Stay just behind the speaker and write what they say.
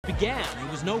began,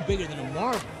 it was no bigger than a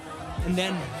marble. And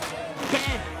then,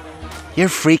 bam! Your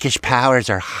freakish powers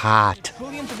are hot.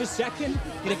 Trillionth of a second,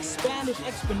 it expanded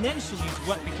exponentially to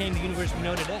what became the universe we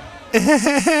know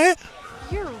today.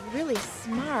 You're really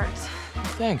smart.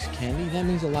 Thanks, Candy. That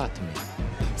means a lot to me.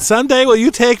 Someday, will you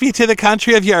take me to the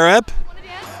country of Europe?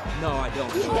 No, I don't.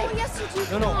 Oh, yes, you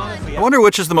do. No, honestly. I wonder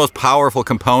which is the most powerful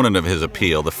component of his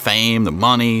appeal, the fame, the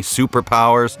money,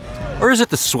 superpowers, or is it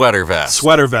the sweater vest?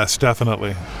 Sweater vest,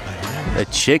 definitely. The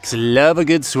chicks love a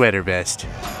good sweater vest.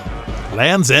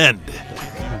 Land's End. Just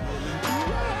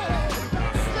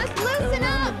loosen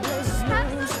up.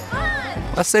 Have some fun.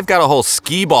 Unless they've got a whole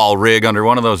skee ball rig under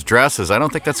one of those dresses, I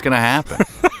don't think that's going to happen.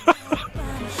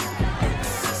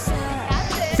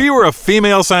 If he were a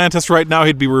female scientist right now,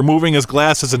 he'd be removing his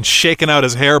glasses and shaking out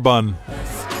his hair bun.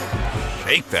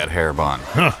 Shake that hair bun.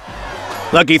 Huh.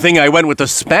 Lucky thing I went with the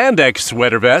spandex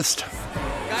sweater vest.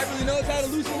 Guy really knows how to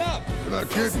loosen up. You're not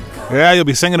kidding. Yeah, you'll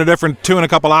be singing a different tune a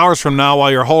couple hours from now while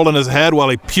you're holding his head while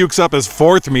he pukes up his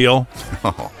fourth meal.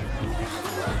 Oh.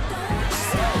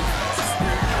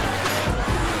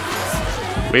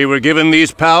 We were given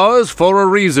these powers for a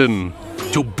reason.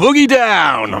 To boogie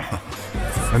down.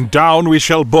 And down we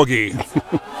shall boogie.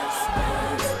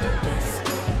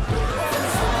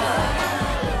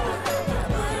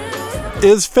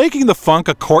 Is faking the funk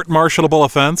a court-martialable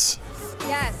offense?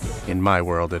 Yes, In my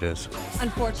world, it is.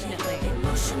 unfortunately.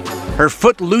 Her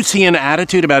foot-Lucian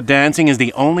attitude about dancing is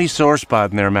the only sore spot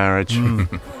in their marriage.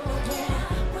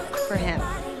 For him.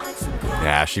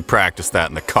 Yeah, she practiced that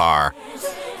in the car.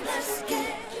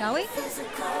 Shall we?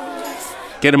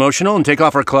 Get emotional and take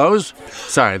off her clothes?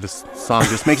 Sorry, this song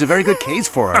just makes a very good case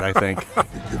for it, I think. I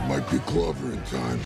think it might be clover in time.